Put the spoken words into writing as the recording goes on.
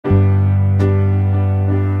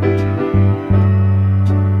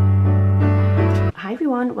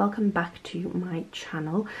welcome back to my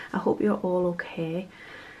channel. I hope you're all okay.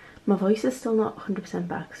 My voice is still not 100%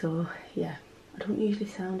 back, so yeah, I don't usually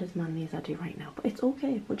sound as manly as I do right now, but it's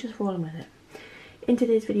okay, we're just rolling with it. In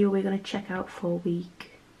today's video we're going to check out for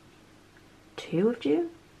week 2 of June.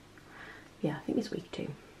 Yeah, I think it's week 2,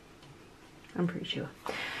 I'm pretty sure.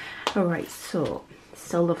 Alright, so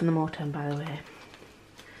still loving the Motown, by the way.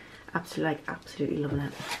 Absolutely loving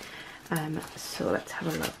it. So let's have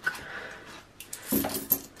a look.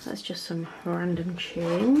 That's just some random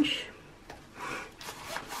change.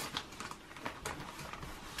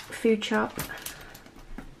 Food shop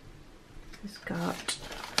has got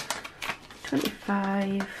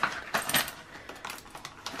 25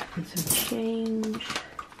 and some change.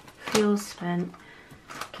 Fuel spent,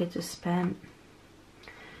 kids are spent.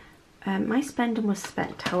 My spending was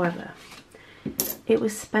spent, however, it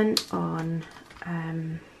was spent on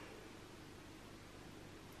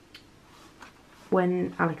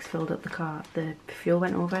when Alex filled up the car, the fuel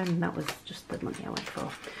went over and that was just the money I went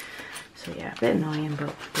for. So yeah, a bit annoying,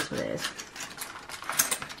 but that's what it is.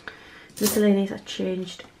 Miscellaneous I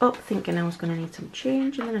changed up thinking I was going to need some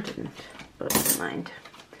change and then I didn't, but never mind.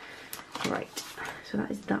 Right, so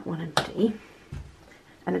that is that one empty.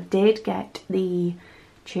 And I did get the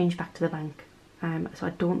change back to the bank. So I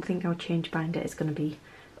don't think our change binder is going to be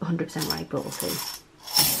 100% right, but we'll see.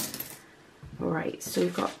 Right, so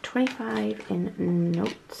we've got 25 in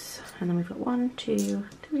notes, and then we've got 1, 2,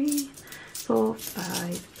 3, 4,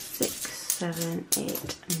 5, 6, 7,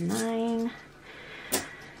 8, 9.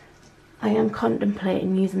 I am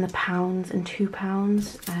contemplating using the pounds and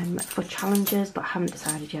 £2 for challenges, but I haven't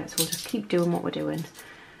decided yet, so we'll just keep doing what we're doing.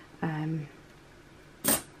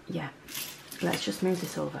 Yeah, let's just move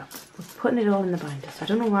this over. We're putting it all in the binder, so I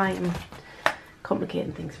don't know why I'm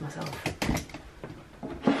complicating things for myself.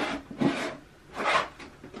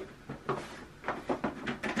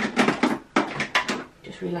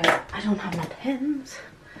 Just realised I don't have my pens.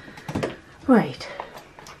 Right.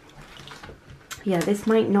 Yeah, this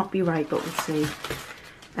might not be right, but we'll see.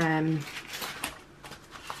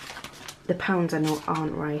 The pounds I know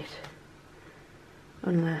aren't right.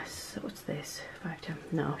 Unless, what's this? 5, 10,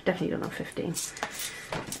 no, definitely don't have 15.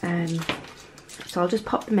 So I'll just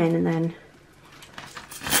pop them in and then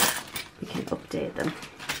we can update them.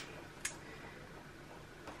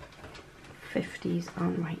 50s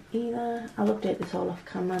aren't right either. I'll update this all off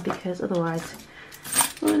camera because otherwise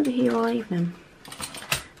we're going to be here all evening.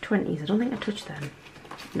 20s, I don't think I touched them.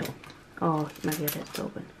 No. Oh, maybe I did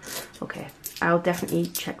open. Okay, I'll definitely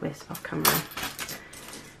check this off camera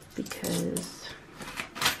because,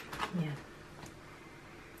 yeah,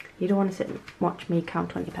 you don't want to sit and watch me count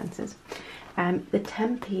 20 pences. The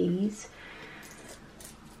 10p's,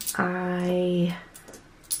 I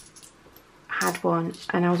had one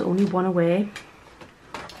and I was only one away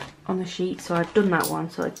on the sheet, so I've done that one.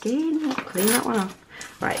 So again, we'll clean that one off.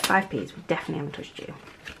 Right, 5p's, we definitely haven't touched you.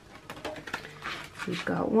 We've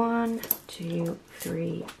got 1, 2,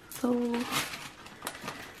 3, 4 in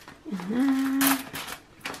there.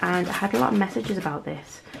 And I had a lot of messages about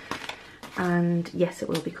this. And yes, it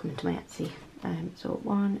will be coming to my Etsy. So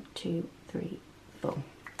 1, 2, 3, 4.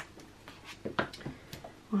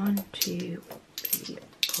 1, 2, 3,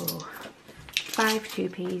 4, 5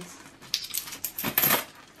 2p's.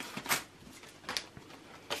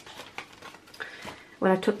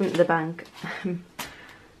 When I took them to the bank,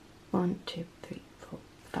 1, 2, 3, 4,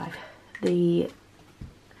 5. The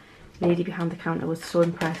lady behind the counter was so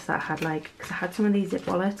impressed that I had because I had some of these zip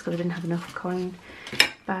wallets because I didn't have enough coin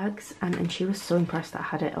bags, and she was so impressed that I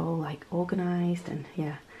had it all organised. And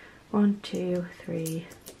yeah, 1, 2, 3,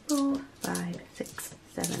 4, 5, 6,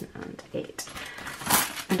 7 and 8.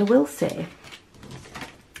 And I will say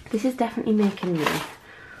this is definitely making me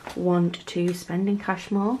want to spend in cash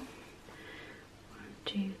more. 1,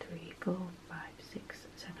 2, 3, 4, 5, 6,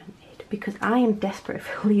 7, 8, because I am desperate to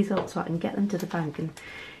fill these up so I can get them to the bank and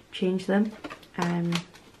change them.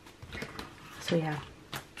 So yeah,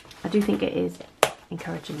 I do think it is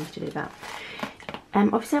encouraging me to do that.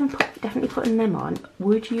 Obviously I'm definitely putting them on.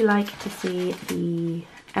 Would you like to see the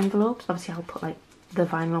envelopes? Obviously I'll put the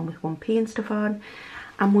vinyl on with 1p and stuff on.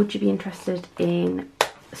 And would you be interested in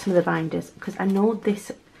some of the binders? Because I know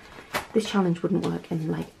this challenge wouldn't work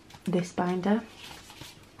in this binder.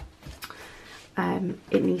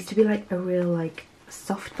 It needs to be a real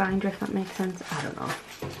soft binder, if that makes sense. I don't know,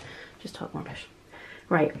 just talk rubbish.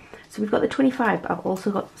 Right, so we've got the 25, but I've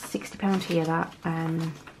also got £60 here that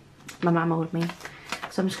my mum owed me,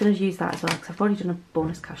 so I'm just going to use that as well because I've already done a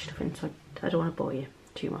bonus cash stuff in, so I don't want to bore you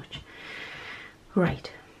too much.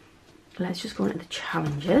 Right, let's just go into the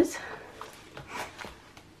challenges.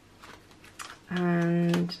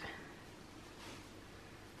 and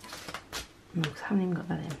no, I haven't even got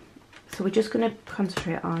that in. So we're just going to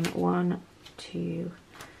concentrate on 1, 2,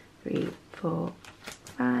 3, 4,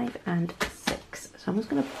 5 and 6. So I'm just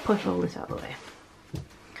going to push all this out of the way.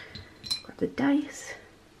 Grab the dice.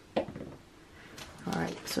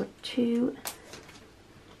 Alright, so 2.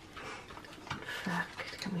 In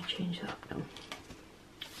fact, can we change that? No.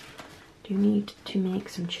 Do need to make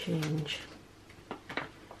some change.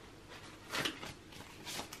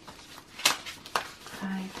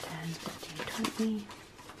 5, 10, 15, 20.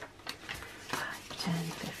 5, 10,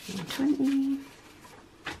 15, 20.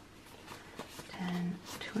 10,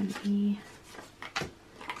 20.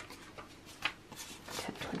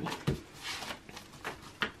 10, 20.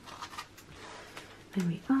 There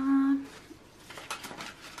we are.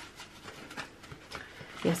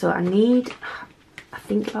 Yeah, so I need, I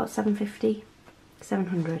think about 750,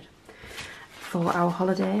 700 for our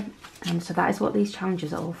holiday. And so that is what these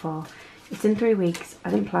challenges are all for. It's in 3 weeks.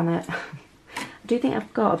 I didn't plan it. I do think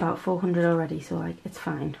I've got about 400 already, so like it's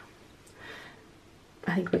fine.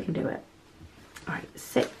 I think we can do it. Alright,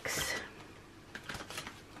 6.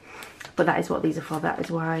 But that is what these are for. That is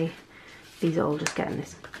why these are all just getting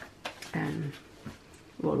this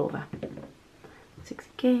roll over. 6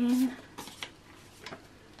 again.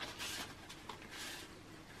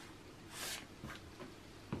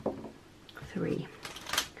 3.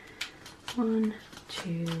 1,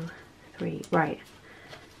 2, 3. Right.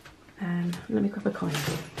 Let me grab a coin.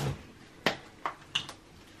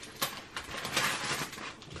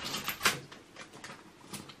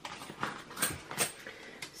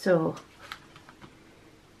 So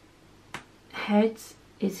heads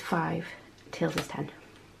is 5, tails is 10.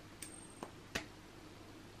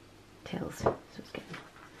 Tails, so it's getting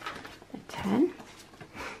a 10.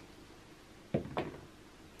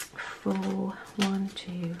 4, 1,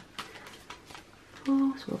 2,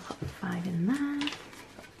 4. So we'll put 5 in there.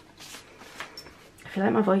 I feel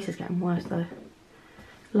like my voice is getting worse the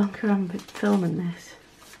longer I'm filming this.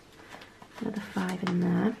 Another 5 in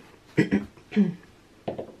there.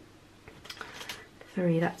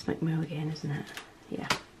 3, that's McMoo again, isn't it? Yeah.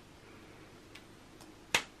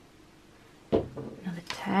 Another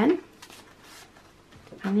 10.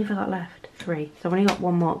 How many have I got left? 3. So I've only got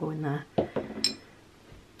 1 more to go in there.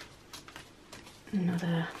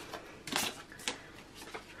 Another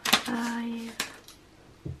 5.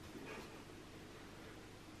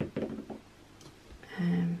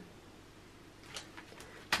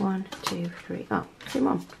 1, 2, 3. Oh, same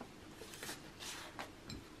one.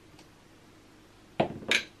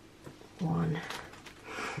 1.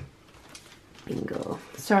 Bingo.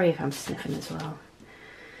 Sorry if I'm sniffing as well.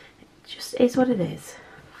 It just is what it is.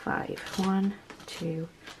 5. 1, 2,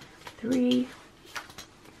 3,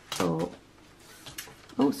 4.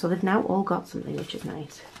 Oh, so they've now all got something, which is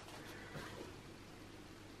nice.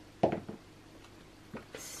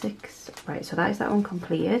 6. Right, so that is that one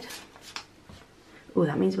completed. Oh,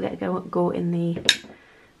 that means we get to go in the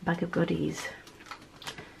bag of goodies.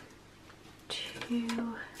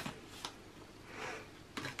 2.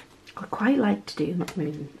 I quite like to do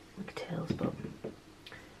McMoon tails, but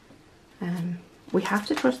we have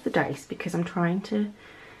to trust the dice because I'm trying to.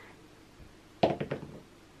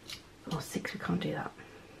 Oh, 6, we can't do that.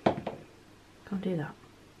 Can't do that.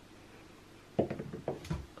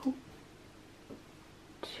 Oh,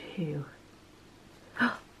 2.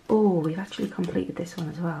 Oh, we've actually completed this one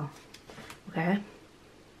as well. Okay.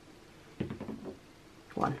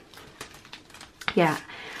 1. Yeah,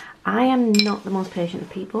 I am not the most patient of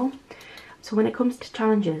people. So when it comes to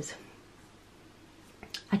challenges,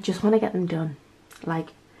 I just want to get them done. Like,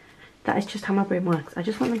 that is just how my brain works. I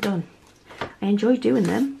just want them done. I enjoy doing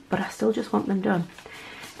them, but I still just want them done.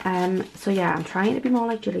 So yeah, I'm trying to be more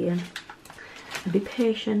like Gillian and be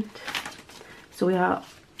patient. So we are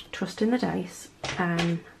trusting the dice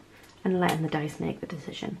and letting the dice make the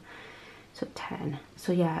decision. So 10.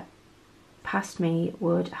 So yeah, past me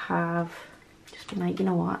would have just been like, you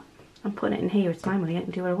know what? I'm putting it in here. It's my money. I can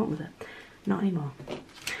do what I want with it. Not anymore.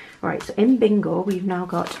 Alright, so in bingo, we've now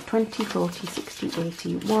got 20, 40, 60,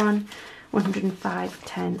 80, 1, 105,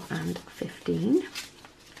 10 and 15.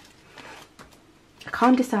 I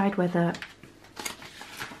can't decide whether,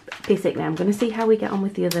 basically I'm going to see how we get on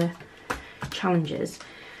with the other challenges.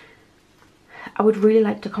 I would really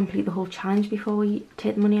like to complete the whole challenge before we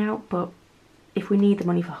take the money out, but if we need the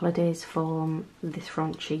money for holidays from this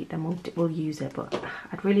front sheet, then we'll use it, but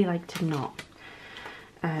I'd really like to not.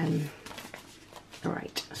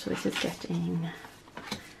 Alright, so this is getting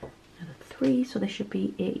another 3, so there should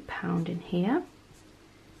be £8 in here.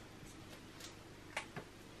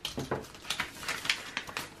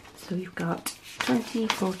 So So we've got 20,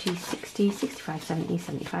 40, 60, 65, 70,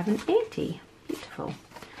 75 and 80. Beautiful.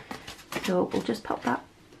 So we'll just pop that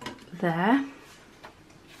there. And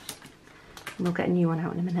we'll get a new one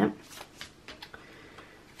out in a minute.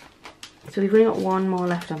 So we've only got one more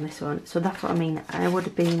left on this one. So that's what I mean. I would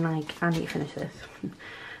have been like, I need to finish this.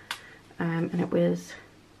 And it was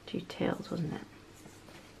 2 tails, wasn't it?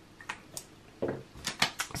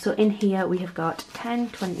 So in here we have got 10,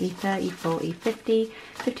 20, 30, 40, 50,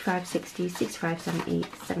 55, 60, 65, 70,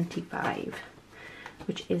 75,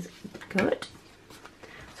 which is good.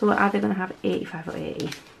 So we're either going to have 85 or 80.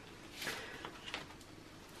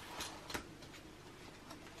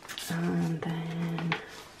 And then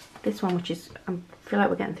this one, which is, I feel like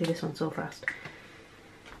we're getting through this one so fast.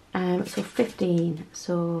 So 15,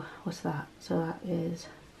 so what's that? So that is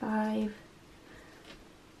 5,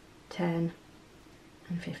 10,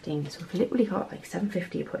 and 15. So we've literally got like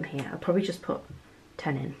 750 to put in here. I'll probably just put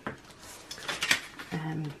 10 in.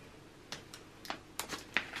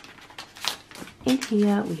 In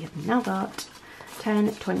here we have now got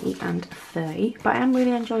 10, 20 and 30, but I am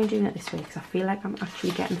really enjoying doing it this way because I feel like I'm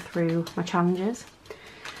actually getting through my challenges,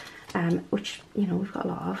 which, you know, we've got a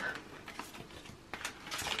lot of,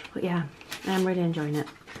 but yeah, I am really enjoying it.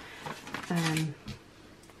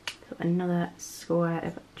 So another square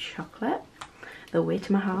of chocolate, the way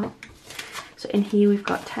to my heart. So in here we've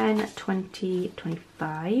got 10, 20,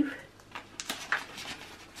 25,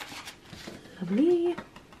 lovely.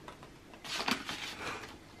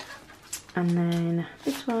 And then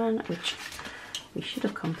this one, which we should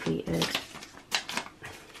have completed.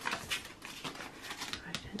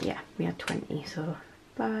 Yeah, we had 20, so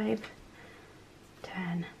 5,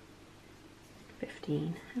 10,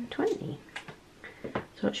 15 and 20. So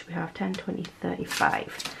what should we have? 10, 20,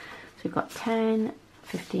 35. So we've got 10,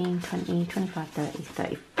 15, 20, 25, 30,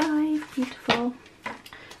 35. Beautiful.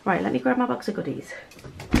 Right, let me grab my box of goodies.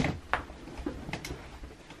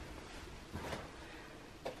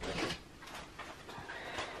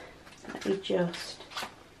 Let me just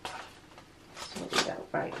sort it out.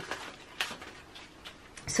 Right.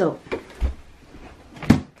 So,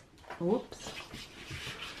 whoops.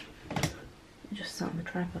 Just sat on the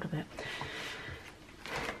tripod a bit.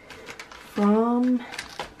 From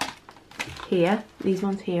here, these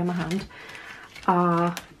ones here in my hand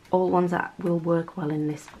are all ones that will work well in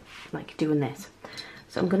this, like doing this.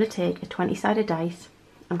 So I'm going to take a 20-sided dice.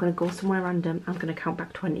 I'm going to go somewhere random. I'm going to count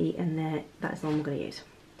back 20 and that is the one I'm going to use.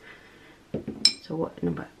 So what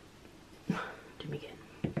number? Do me again.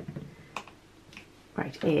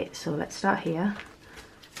 Right, 8. So let's start here.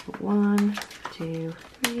 1, 2,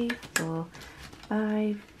 3, 4,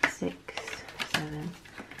 5, 6, 7,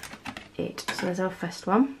 8. So there's our first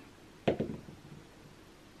one.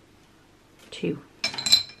 2.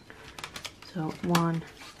 So 1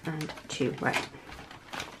 and 2. Right.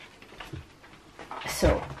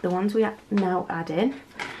 So the ones we now add in,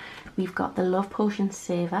 we've got the Love Potion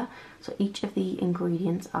Saver. So each of the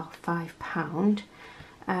ingredients are £5.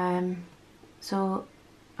 So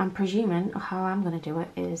I'm presuming how I'm going to do it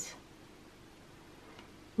is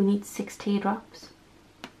we need 6 teardrops.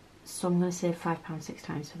 So I'm going to save £5 6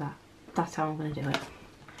 times for that. That's how I'm going to do it.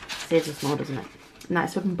 Saves us more, doesn't it? And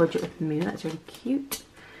that's so we can budget with Moo. That's really cute.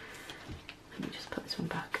 Let me just put this one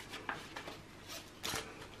back.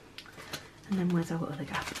 And then where's our other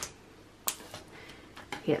gap?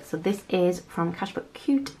 Here, so this is from Cashbook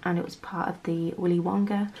Cute and it was part of the Willy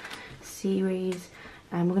Wonka series.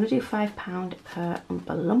 And we're going to do £5 per Oompa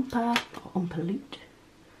Loompa or Oompa Loot.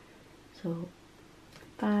 So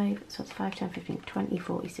 5, so it's 5, 10, 15, 20,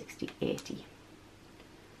 40, 60, 80.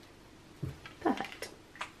 Perfect.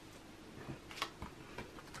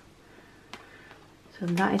 So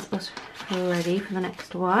that is us ready for the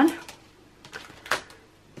next one.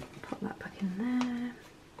 Put that back in there.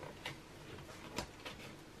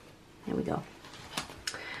 There we go.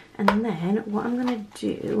 And then what I'm going to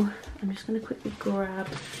do, I'm just going to quickly grab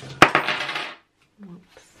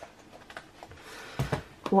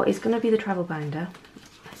what is going to be the travel binder.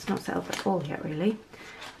 It's not set up at all yet really,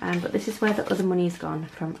 but this is where the other money's gone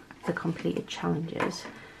from the completed challenges.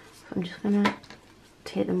 So I'm just going to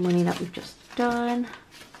take the money that we've just done.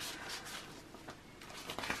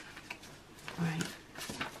 Right,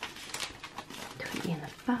 20 and the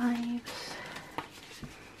 5s.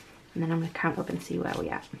 And then I'm going to count up and see where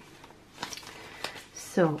we're at.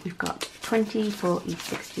 So we've got 20, 40,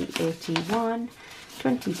 60, 81,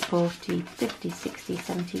 20, 40, 50, 60,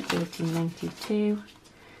 70, 80, 92,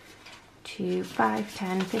 2, 5,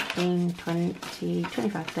 10, 15, 20,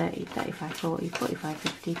 25, 30, 35, 40, 45,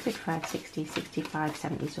 50, 55, 60, 65,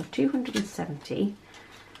 70. So 270.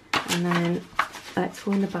 And then let's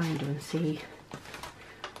go in the binder and see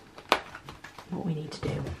what we need to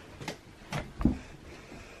do.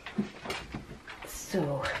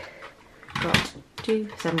 So, got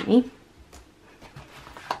 270.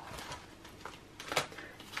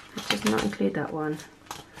 Let's just not include that one.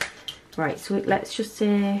 Right, so let's just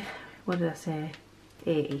say, what did I say?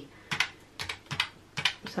 80.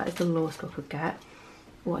 So that is the lowest we could get.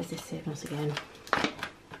 What is this saving us again?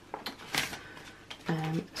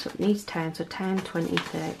 So it needs 10, so 10, 20,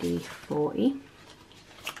 30, 40.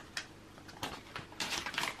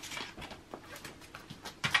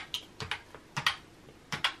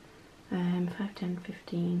 5, 10,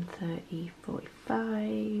 15, 30,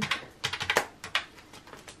 45.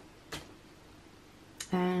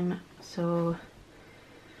 So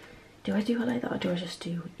do I do it like that, or do I just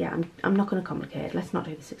do, yeah, I'm not going to complicate it. Let's not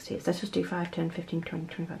do the 60s. Let's just do 5, 10, 15, 20,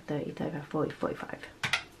 25, 30, 35, 40, 45.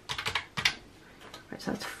 Right,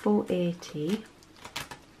 so that's 480.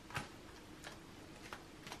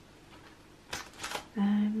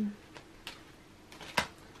 I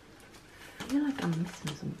feel like I'm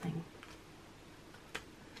missing something.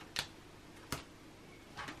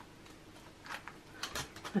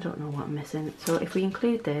 I don't know what I'm missing. So if we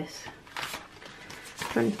include this,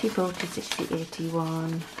 20, 40, 60,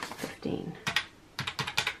 81, 15.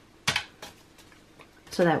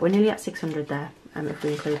 So there, we're nearly at 600 there, if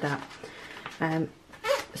we include that.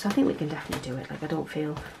 So I think we can definitely do it. Like, I don't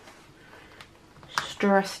feel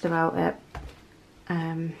stressed about it.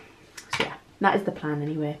 So yeah, that is the plan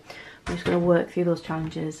anyway. I'm just going to work through those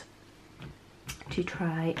challenges to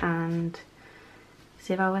try and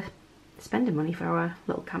save our spending money for our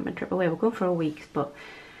little camping trip away. We're going for a week, but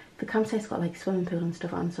the campsite's got like swimming pool and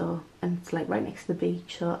stuff on, so, and it's like right next to the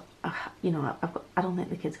beach, so you know, I don't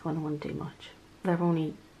think the kids are going to want to do much. They're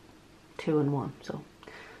only 2 and 1, so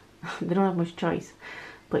they don't have much choice.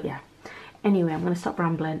 But yeah, anyway, I'm going to stop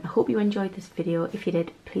rambling. I hope you enjoyed this video. If you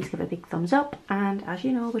did, please give it a big thumbs up, and as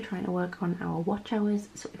you know, we're trying to work on our watch hours,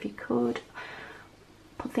 so if you could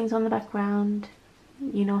put things on the background,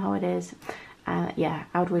 you know how it is. Yeah,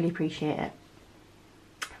 I would really appreciate it.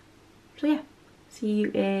 So yeah, see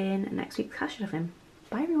you in next week's Cash Of Him.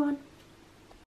 Bye everyone.